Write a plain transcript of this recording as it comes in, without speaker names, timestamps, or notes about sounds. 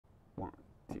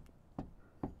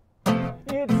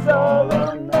It's all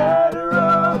a matter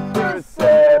of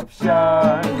perception.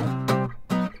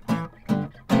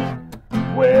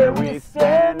 Where we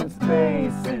stand in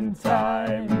space and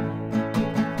time.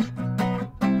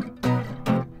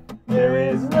 There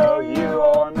is no you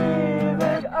or me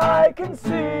that I can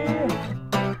see.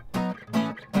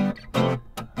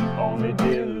 Only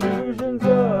delusions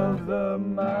of the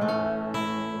mind.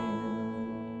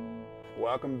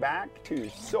 Welcome back to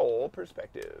Soul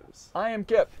Perspectives. I am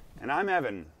Kip. And I'm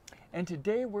Evan. And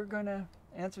today we're going to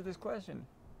answer this question,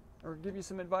 or give you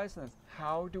some advice on this.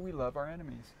 How do we love our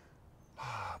enemies?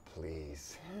 Ah,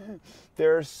 please.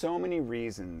 There are so many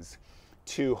reasons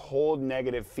to hold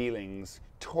negative feelings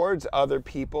towards other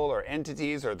people or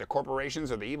entities or the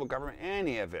corporations or the evil government,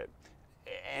 any of it.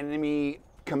 Enemy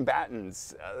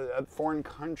combatants, foreign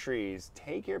countries,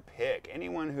 take your pick.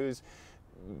 Anyone who's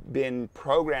been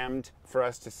programmed for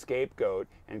us to scapegoat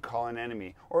and call an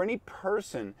enemy, or any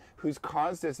person who's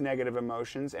caused us negative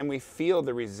emotions and we feel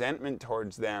the resentment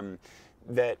towards them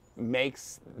that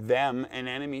makes them an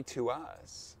enemy to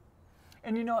us.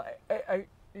 And you know, it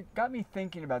got me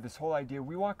thinking about this whole idea.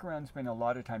 We walk around and spend a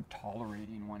lot of time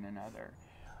tolerating one another.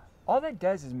 All that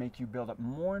does is make you build up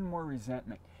more and more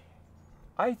resentment.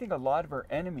 I think a lot of our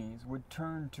enemies would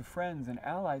turn to friends and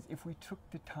allies if we took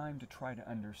the time to try to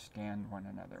understand one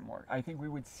another more. I think we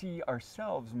would see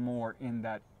ourselves more in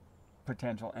that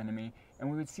potential enemy, and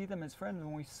we would see them as friends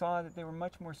when we saw that they were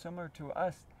much more similar to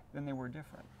us than they were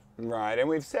different. Right, and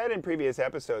we've said in previous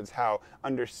episodes how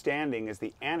understanding is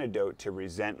the antidote to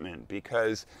resentment,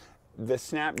 because the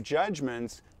snap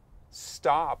judgments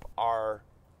stop our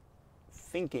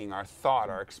thinking, our thought,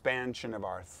 our expansion of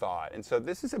our thought. And so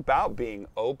this is about being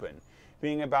open,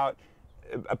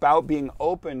 about being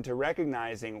open to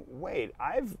recognizing, wait,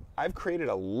 I've created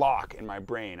a lock in my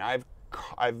brain. I've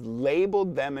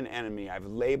labeled them an enemy. I've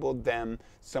labeled them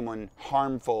someone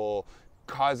harmful,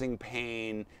 causing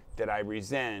pain that I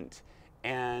resent.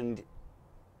 And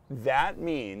that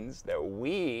means that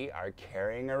we are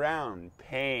carrying around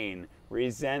pain,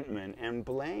 resentment, and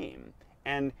blame.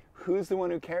 And who's the one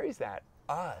who carries that?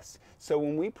 Us. So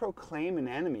when we proclaim an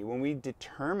enemy, when we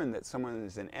determine that someone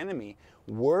is an enemy,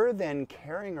 we're then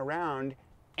carrying around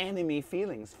enemy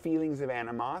feelings, feelings of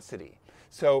animosity.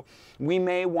 So we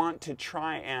may want to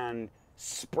try and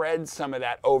spread some of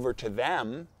that over to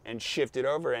them and shift it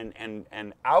over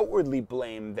and outwardly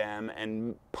blame them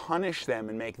and punish them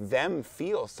and make them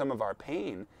feel some of our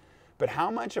pain. But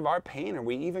how much of our pain are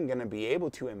we even going to be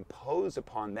able to impose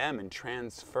upon them and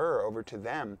transfer over to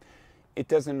them? It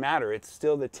doesn't matter. It's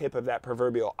still the tip of that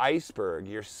proverbial iceberg.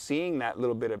 You're seeing that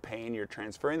little bit of pain, you're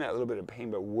transferring that little bit of pain,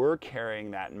 but we're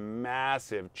carrying that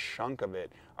massive chunk of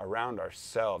it around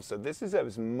ourselves. So this is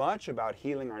as much about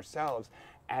healing ourselves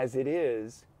as it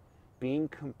is being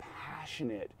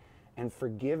compassionate and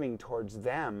forgiving towards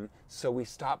them, so we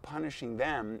stop punishing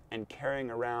them and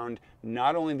carrying around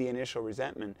not only the initial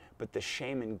resentment, but the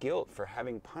shame and guilt for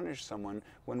having punished someone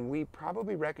when we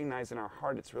probably recognize in our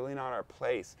heart it's really not our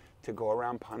place to go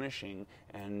around punishing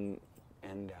and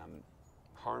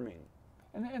harming.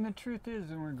 And the truth is,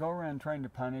 when we go around trying to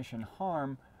punish and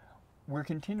harm, we're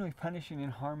continually punishing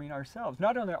and harming ourselves.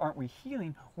 Not only aren't we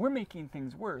healing, we're making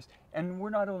things worse. And we're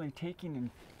not only taking and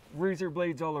razor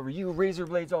blades all over you, razor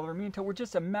blades all over me, until we're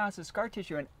just a massive scar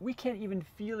tissue and we can't even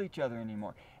feel each other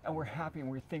anymore. And we're happy and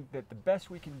we think that the best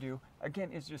we can do,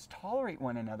 again, is just tolerate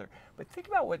one another. But think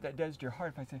about what that does to your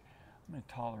heart if I say, I'm going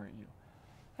to tolerate you.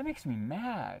 That makes me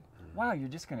mad. Wow, you're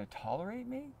just going to tolerate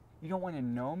me? You don't want to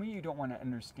know me? You don't want to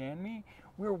understand me?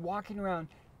 We're walking around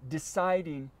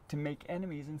deciding to make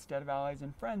enemies instead of allies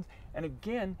and friends. And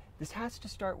again, this has to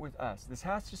start with us. This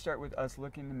has to start with us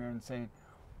looking in the mirror and saying,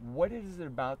 what is it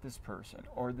about this person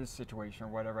or this situation or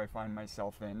whatever I find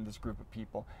myself in, this group of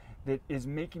people, that is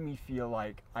making me feel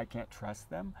like I can't trust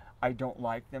them, I don't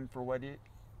like them for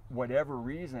whatever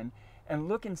reason, and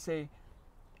look and say,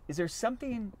 is there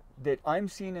something that I'm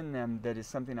seeing in them that is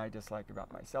something I dislike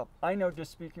about myself? I know,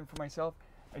 just speaking for myself,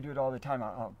 I do it all the time.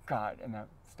 Oh God, and then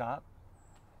stop.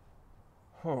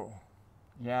 Oh,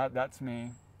 yeah, that's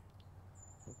me.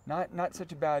 Not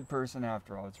such a bad person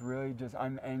after all. It's really just,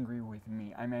 I'm angry with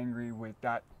me. I'm angry with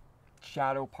that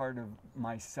shadow part of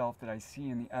myself that I see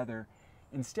in the other.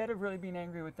 Instead of really being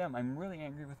angry with them, I'm really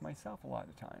angry with myself a lot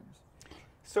of times.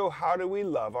 So how do we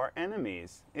love our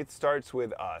enemies? It starts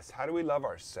with us. How do we love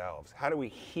ourselves? How do we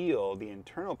heal the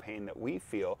internal pain that we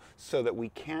feel so that we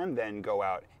can then go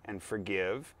out and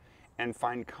forgive and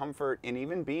find comfort in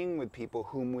even being with people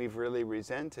whom we've really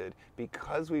resented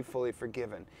because we've fully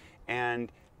forgiven?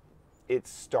 And it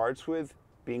starts with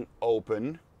being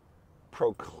open,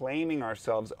 proclaiming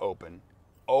ourselves open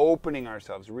opening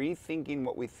ourselves, rethinking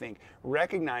what we think,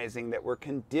 recognizing that we're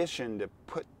conditioned to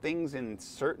put things in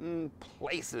certain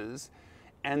places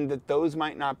and that those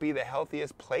might not be the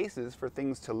healthiest places for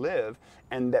things to live,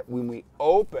 and that when we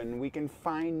open, we can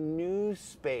find new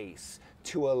space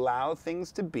to allow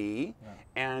things to be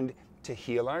and to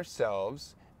heal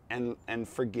ourselves and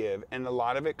forgive. And a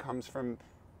lot of it comes from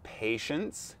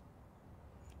patience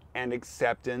and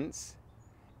acceptance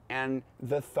and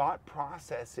the thought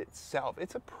process itself.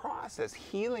 It's a process.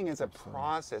 Healing is a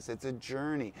process. It's a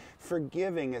journey.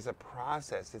 Forgiving is a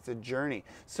process. It's a journey.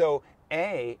 So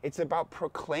it's about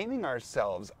proclaiming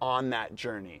ourselves on that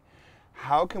journey.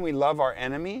 How can we love our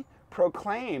enemy?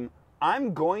 Proclaim,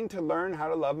 I'm going to learn how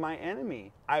to love my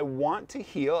enemy. I want to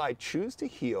heal. I choose to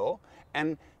heal.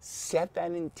 And set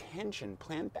that intention,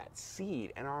 plant that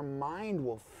seed, and our mind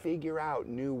will figure out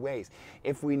new ways.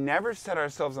 If we never set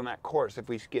ourselves on that course, if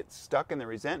we get stuck in the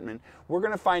resentment, we're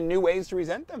going to find new ways to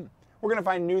resent them. We're going to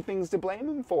find new things to blame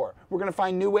them for. We're going to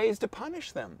find new ways to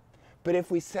punish them. But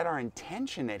if we set our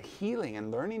intention at healing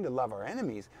and learning to love our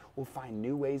enemies, we'll find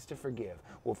new ways to forgive.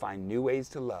 We'll find new ways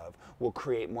to love. We'll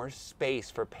create more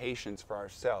space for patience for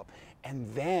ourselves. And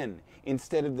then,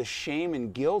 instead of the shame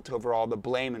and guilt over all the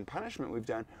blame and punishment we've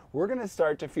done, we're going to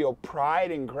start to feel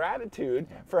pride and gratitude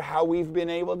for how we've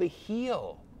been able to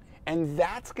heal. And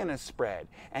that's going to spread.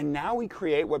 And now we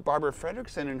create what Barbara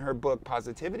Fredrickson in her book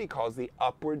Positivity calls the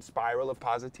upward spiral of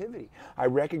positivity. I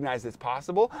recognize it's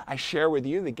possible. I share with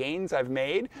you the gains I've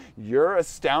made. You're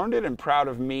astounded and proud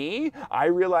of me. I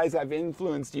realize I've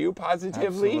influenced you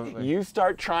positively. Absolutely. You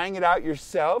start trying it out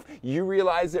yourself. You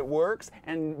realize it works,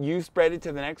 and you spread it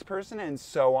to the next person, and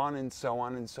so on and so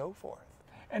on and so forth.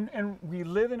 And we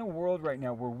live in a world right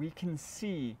now where we can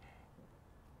see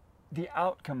the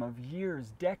outcome of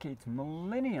years, decades,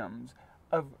 millenniums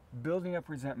of building up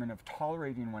resentment, of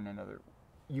tolerating one another.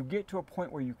 You get to a point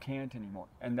where you can't anymore,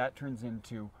 and that turns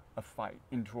into a fight,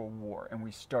 into a war, and we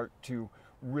start to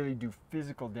really do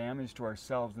physical damage to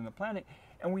ourselves and the planet,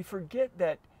 and we forget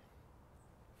that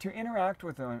to interact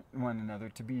with one another,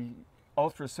 to be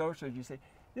ultra social, as you say,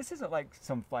 this isn't like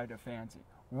some flight of fancy.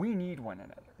 We need one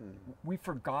another. We've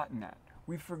forgotten that.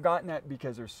 We've forgotten that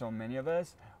because there's so many of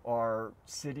us. Our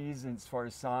cities, as far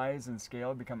as size and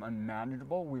scale, become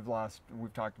unmanageable.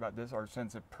 We've talked about this, our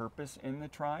sense of purpose in the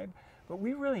tribe. But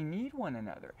we really need one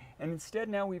another. And instead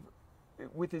now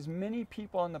with as many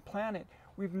people on the planet,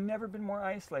 we've never been more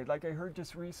isolated. Like I heard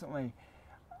just recently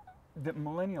that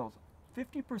millennials,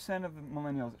 50% of the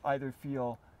millennials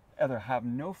either have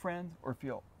no friends or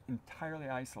feel entirely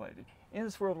isolated. In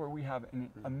this world where we have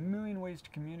a million ways to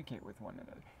communicate with one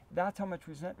another. That's how much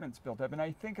resentment's built up. And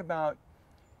I think about,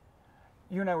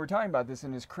 you and I were talking about this,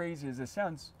 and as crazy as this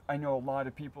sounds, I know a lot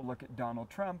of people look at Donald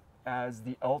Trump as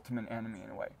the ultimate enemy in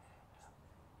a way.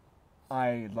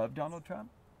 I love Donald Trump.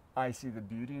 I see the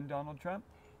beauty in Donald Trump.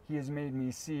 He has made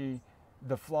me see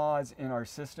the flaws in our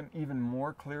system even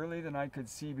more clearly than I could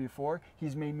see before.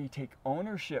 He's made me take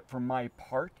ownership for my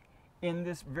part in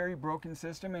this very broken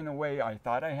system in a way I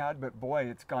thought I had, but boy,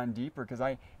 it's gone deeper, because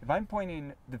if I'm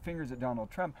pointing the fingers at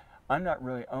Donald Trump, I'm not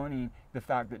really owning the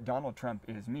fact that Donald Trump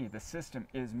is me. The system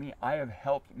is me. I have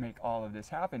helped make all of this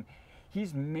happen.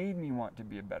 He's made me want to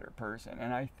be a better person,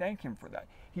 and I thank him for that.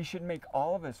 He should make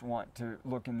all of us want to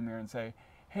look in the mirror and say,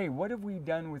 hey, what have we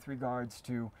done with regards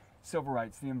to civil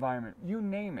rights, the environment, you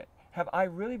name it? Have I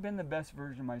really been the best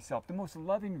version of myself, the most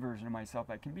loving version of myself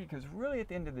I can be? Because really at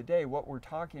the end of the day, what we're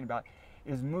talking about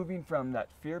is moving from that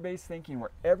fear-based thinking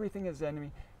where everything is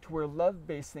enemy to where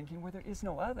love-based thinking where there is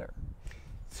no other.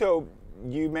 So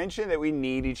you mentioned that we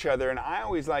need each other, and I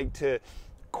always like to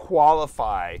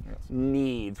qualify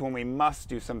needs when we must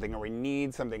do something or we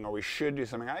need something or we should do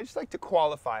something. I just like to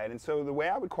qualify it. And so the way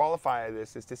I would qualify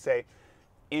this is to say,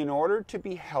 in order to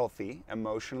be healthy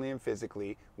emotionally and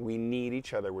physically, we need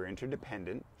each other. We're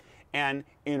interdependent. And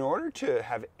in order to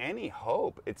have any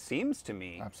hope, it seems to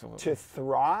me, to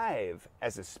thrive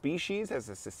as a species, as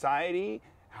a society,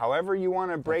 however you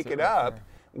want to break it up,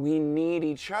 we need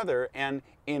each other. And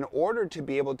in order to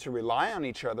be able to rely on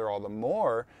each other all the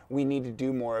more, we need to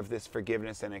do more of this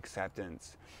forgiveness and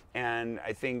acceptance. And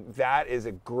I think that is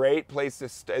a great place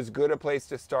to, as good a place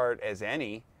to start as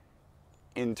any,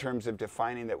 in terms of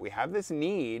defining that we have this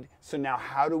need. So now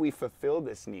how do we fulfill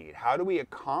this need? How do we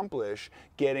accomplish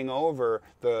getting over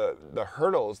the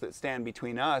hurdles that stand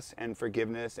between us and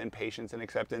forgiveness and patience and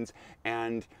acceptance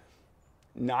and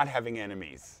not having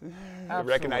enemies?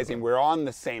 Recognizing we're on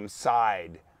the same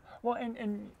side. Well,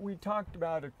 and we talked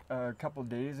about a couple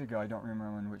days ago, I don't remember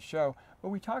on which show, but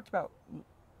we talked about,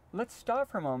 let's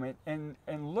stop for a moment and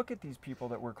look at these people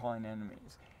that we're calling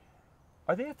enemies.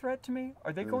 are they a threat to me?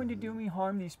 Are they going to do me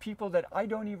harm? These people that I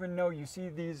don't even know. You see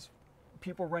these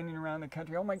people running around the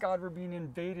country. Oh my God, we're being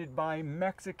invaded by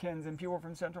Mexicans and people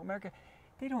from Central America.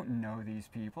 They don't know these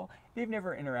people. They've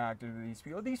never interacted with these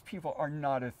people. These people are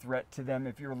not a threat to them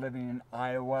if you're living in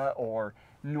Iowa or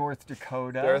North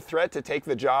Dakota. They're a threat to take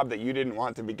the job that you didn't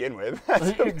want to begin with.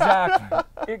 Exactly.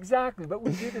 Exactly. But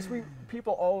we do this.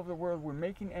 People all over the world, we're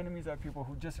making enemies out of people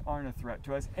who just aren't a threat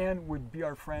to us and would be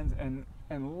our friends and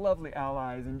lovely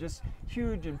allies and just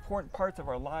huge, important parts of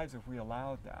our lives if we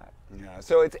allowed that. Yeah,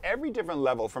 so it's every different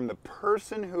level, from the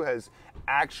person who has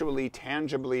actually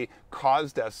tangibly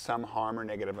caused us some harm or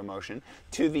negative emotion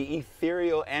to the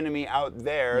ethereal enemy out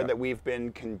there that we've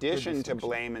been conditioned to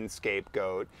blame and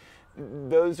scapegoat.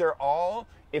 Those are all,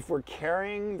 if we're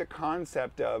carrying the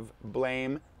concept of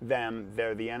blame them,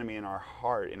 they're the enemy in our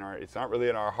heart. It's not really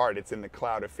in our heart, it's in the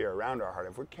cloud of fear around our heart.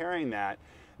 If we're carrying that,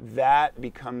 that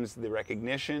becomes the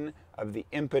recognition of the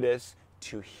impetus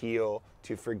to heal,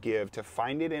 to forgive, to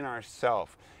find it in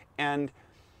ourselves. And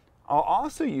I'll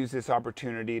also use this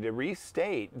opportunity to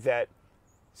restate that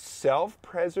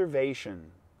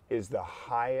self-preservation is the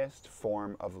highest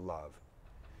form of love.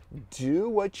 Do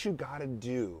what you gotta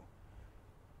do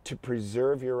to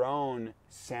preserve your own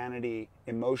sanity,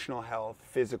 emotional health,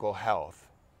 physical health.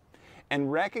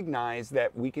 And recognize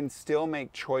that we can still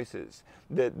make choices.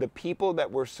 The people that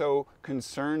we're so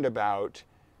concerned about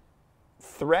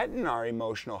threaten our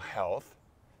emotional health.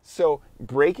 So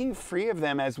breaking free of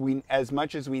them as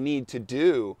much as we need to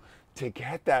do to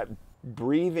get that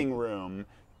breathing room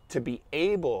to be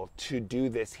able to do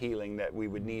this healing that we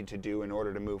would need to do in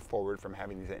order to move forward from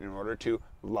having these, in order to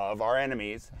love our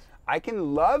enemies. I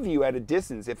can love you at a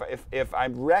distance. If I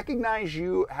recognize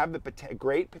you have the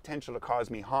great potential to cause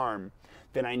me harm,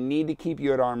 then I need to keep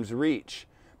you at arm's reach.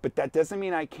 But that doesn't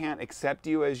mean I can't accept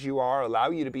you as you are, allow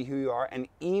you to be who you are, and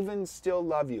even still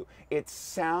love you. It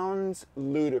sounds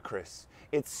ludicrous.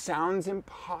 It sounds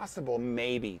impossible,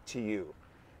 maybe, to you.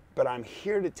 But I'm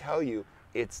here to tell you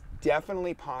it's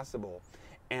definitely possible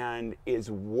and is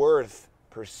worth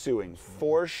pursuing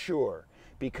for sure,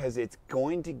 because it's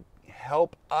going to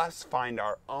help us find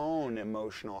our own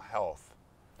emotional health.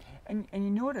 And you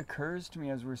know what occurs to me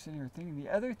as we're sitting here thinking, the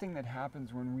other thing that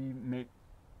happens when we make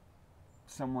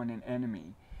someone an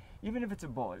enemy, even if it's a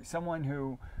bully, someone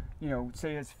who, you know,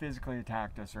 say has physically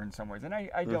attacked us or in some ways, and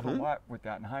I dealt a lot with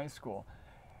that in high school.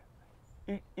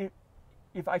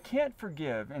 If I can't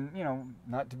forgive, and, you know,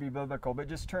 not to be biblical, but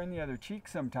just turn the other cheek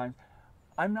sometimes,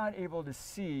 I'm not able to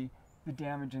see the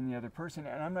damage in the other person,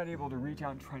 and I'm not able to reach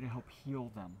out and try to help heal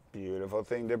them. Beautiful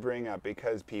thing to bring up,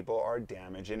 because people are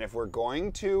damaged. And if we're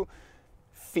going to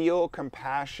feel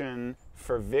compassion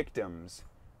for victims,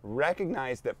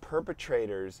 recognize that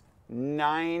perpetrators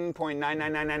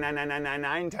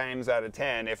 9.9999999 times out of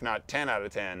 10, if not 10 out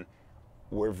of 10,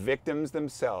 were victims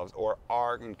themselves, or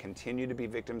are and continue to be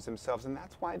victims themselves. And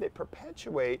that's why they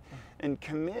perpetuate and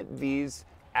commit these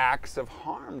acts of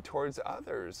harm towards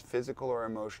others, physical or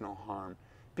emotional harm,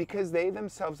 because they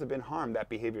themselves have been harmed. That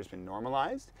behavior has been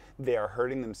normalized. They are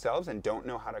hurting themselves and don't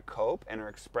know how to cope, and are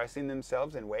expressing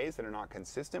themselves in ways that are not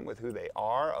consistent with who they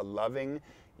are, a loving,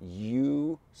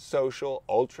 social,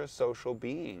 ultra-social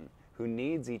being who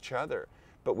needs each other.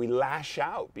 But we lash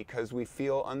out because we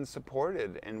feel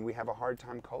unsupported and we have a hard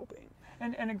time coping.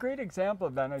 And a great example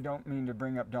of that, and I don't mean to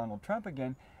bring up Donald Trump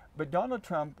again, but Donald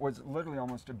Trump was literally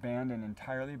almost abandoned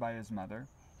entirely by his mother.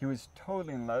 He was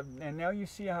totally in love, and now you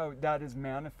see how that is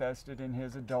manifested in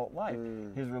his adult life.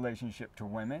 His relationship to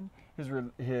women,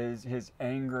 his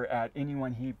anger at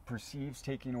anyone he perceives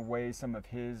taking away some of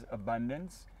his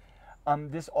abundance.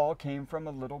 This all came from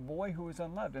a little boy who was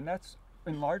unloved, and that's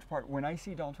in large part, when I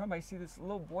see Donald Trump, I see this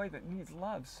little boy that needs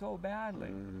love so badly.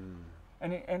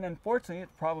 And unfortunately,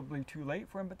 it's probably too late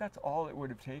for him, but that's all it would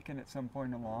have taken at some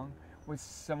point along, was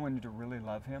someone to really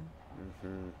love him.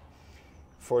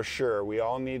 For sure, we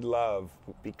all need love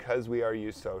because we are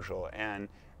eusocial, and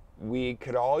we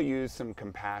could all use some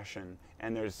compassion.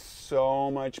 And there's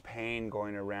so much pain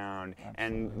going around. Absolutely.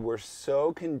 And we're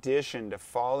so conditioned to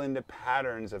fall into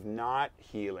patterns of not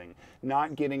healing,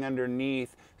 not getting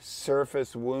underneath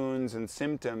surface wounds and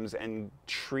symptoms and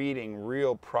treating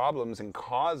real problems and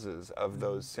causes of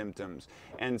those symptoms.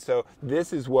 And so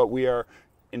this is what we are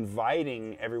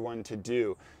inviting everyone to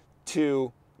do,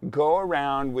 to go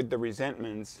around with the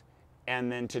resentments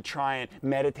and then to try and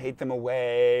meditate them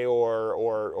away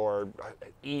or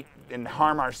eat and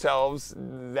harm ourselves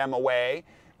them away,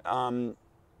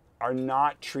 are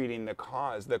not treating the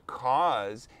cause. The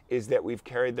cause is that we've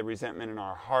carried the resentment in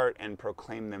our heart and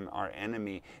proclaimed them our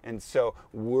enemy. And so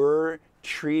we're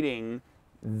treating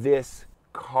this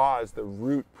cause, the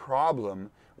root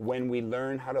problem, when we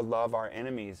learn how to love our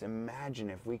enemies. Imagine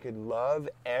if we could love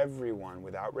everyone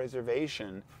without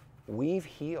reservation, we've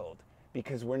healed,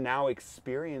 because we're now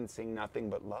experiencing nothing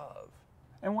but love.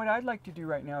 And what I'd like to do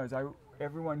right now is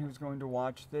everyone who's going to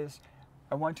watch this,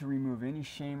 I want to remove any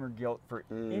shame or guilt for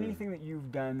anything that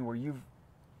you've done where you've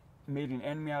made an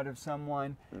enemy out of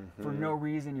someone for no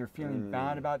reason, you're feeling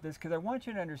bad about this, because I want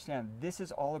you to understand this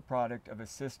is all a product of a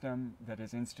system that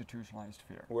is institutionalized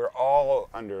fear. We're all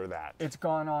under that. It's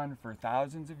gone on for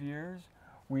thousands of years.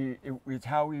 It's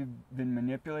how we've been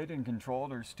manipulated and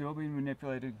controlled, or still being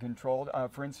manipulated and controlled.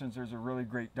 For instance, there's a really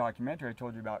great documentary I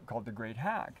told you about called The Great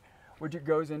Hack, which it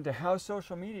goes into how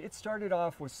social media, it started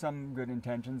off with some good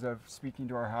intentions of speaking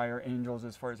to our higher angels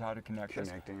as far as how to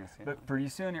connecting us. Yeah. But pretty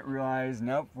soon it realized,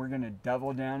 nope, we're going to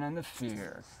double down on the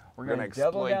fear. We're going to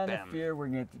double down the fear. We're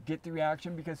going to get the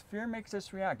reaction, because fear makes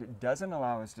us react. It doesn't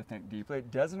allow us to think deeply.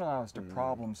 It doesn't allow us to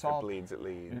problem solve. It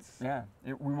leads.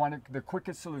 We want the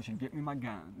quickest solution. Get me my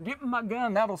gun. Get me my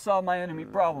gun. That'll solve my enemy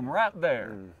problem right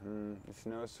there. It's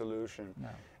no solution. No.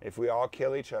 If we all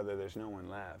kill each other, there's no one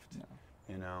left. No.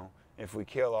 You know? If we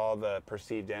kill all the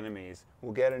perceived enemies,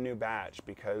 we'll get a new batch,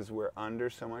 because we're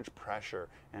under so much pressure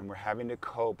and we're having to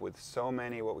cope with so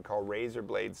many what we call razor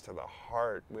blades to the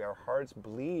heart. Our hearts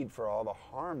bleed for all the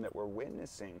harm that we're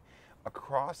witnessing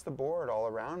across the board all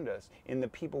around us in the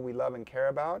people we love and care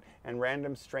about, and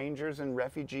random strangers and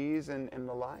refugees and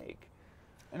the like.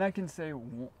 And I can say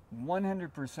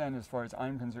 100% as far as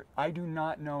I'm concerned, I do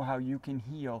not know how you can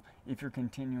heal if you're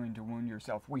continuing to wound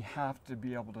yourself. We have to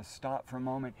be able to stop for a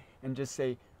moment and just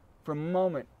say, for a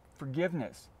moment,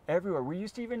 forgiveness everywhere. We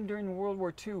used to, even during World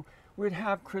War II, we'd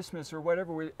have Christmas or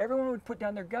whatever, where everyone would put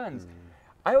down their guns.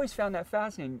 I always found that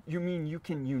fascinating. You mean you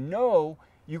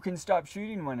can stop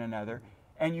shooting one another,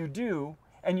 and you do,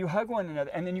 and you hug one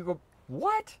another, and then you go,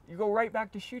 what? You go right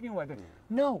back to shooting one another.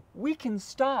 No, we can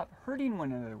stop hurting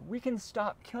one another. We can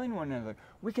stop killing one another.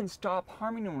 We can stop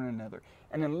harming one another.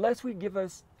 And unless we give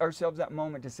ourselves that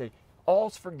moment to say,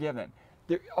 all's forgiven,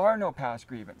 there are no past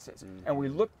grievances, and we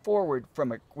look forward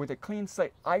with a clean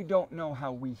slate, I don't know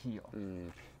how we heal.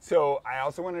 So I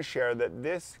also want to share that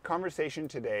this conversation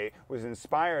today was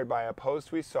inspired by a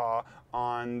post we saw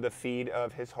on the feed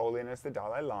of His Holiness the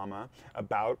Dalai Lama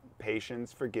about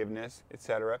patience, forgiveness,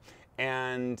 etc.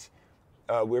 And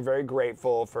we're very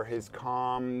grateful for his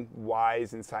calm,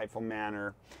 wise, insightful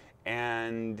manner.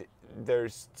 And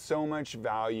there's so much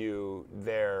value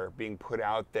there being put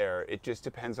out there. It just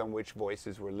depends on which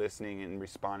voices we're listening and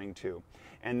responding to.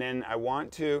 And then I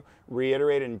want to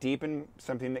reiterate and deepen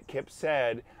something that Kip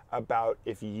said about,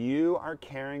 if you are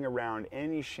carrying around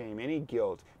any shame, any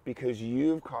guilt, because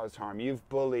you've caused harm, you've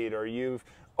bullied, or you've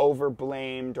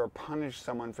overblamed or punished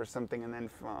someone for something, and then,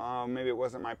 oh, maybe it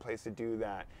wasn't my place to do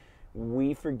that.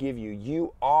 We forgive you.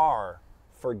 You are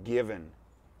forgiven.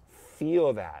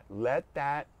 Feel that. Let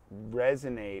that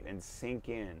resonate and sink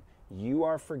in. You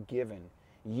are forgiven.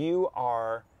 You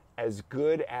are as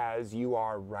good as you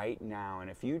are right now. And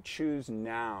if you choose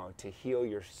now to heal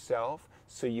yourself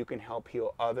so you can help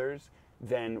heal others,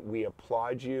 then we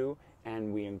applaud you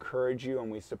and we encourage you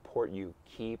and we support you.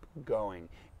 Keep going.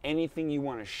 Anything you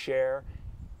want to share,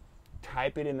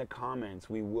 type it in the comments.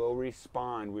 We will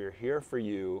respond. We're here for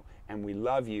you, and we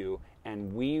love you,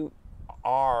 and we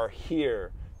are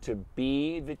here to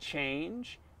be the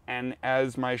change. And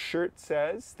as my shirt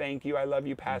says, thank you, I love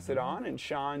you, pass it on. And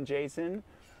Sean, Jason,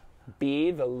 be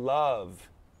the love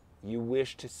you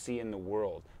wish to see in the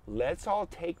world. Let's all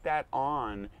take that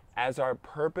on as our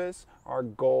purpose, our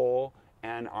goal,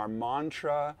 and our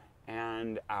mantra,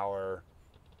 and our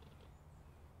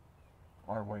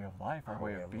way of life, our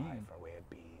way of being.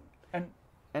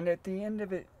 And at the end of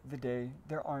the day,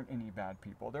 there aren't any bad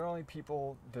people. There are only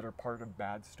people that are part of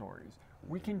bad stories.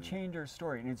 We can change our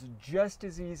story, and it's just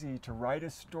as easy to write a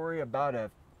story about a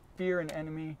fear and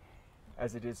enemy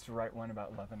as it is to write one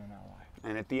about love and an ally.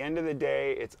 And at the end of the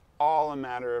day, it's all a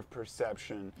matter of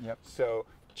perception. Yep. So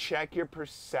check your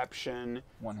perception,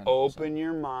 100%. Open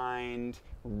your mind,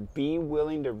 be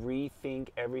willing to rethink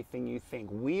everything you think.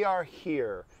 We are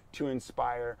here to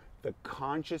inspire the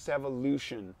conscious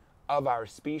evolution of our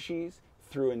species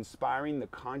through inspiring the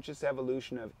conscious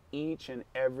evolution of each and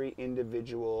every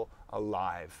individual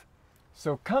alive.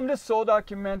 So come to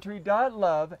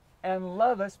souldocumentary.love and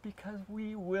love us, because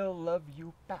we will love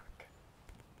you back.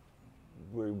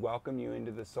 We welcome you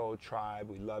into the Soul Tribe.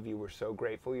 We love you. We're so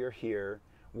grateful you're here.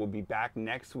 We'll be back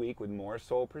next week with more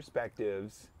soul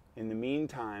perspectives. In the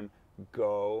meantime,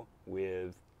 go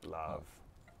with love.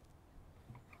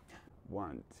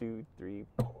 1, 2, 3,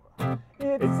 4.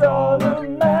 It's all a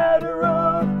matter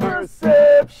of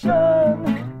perception.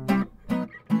 deception,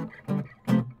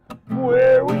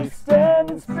 where we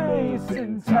stand in space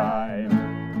and time.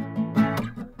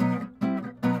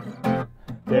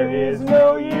 There is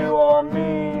no you or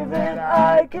me that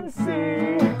I can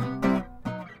see,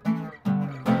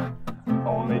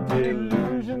 only delusion.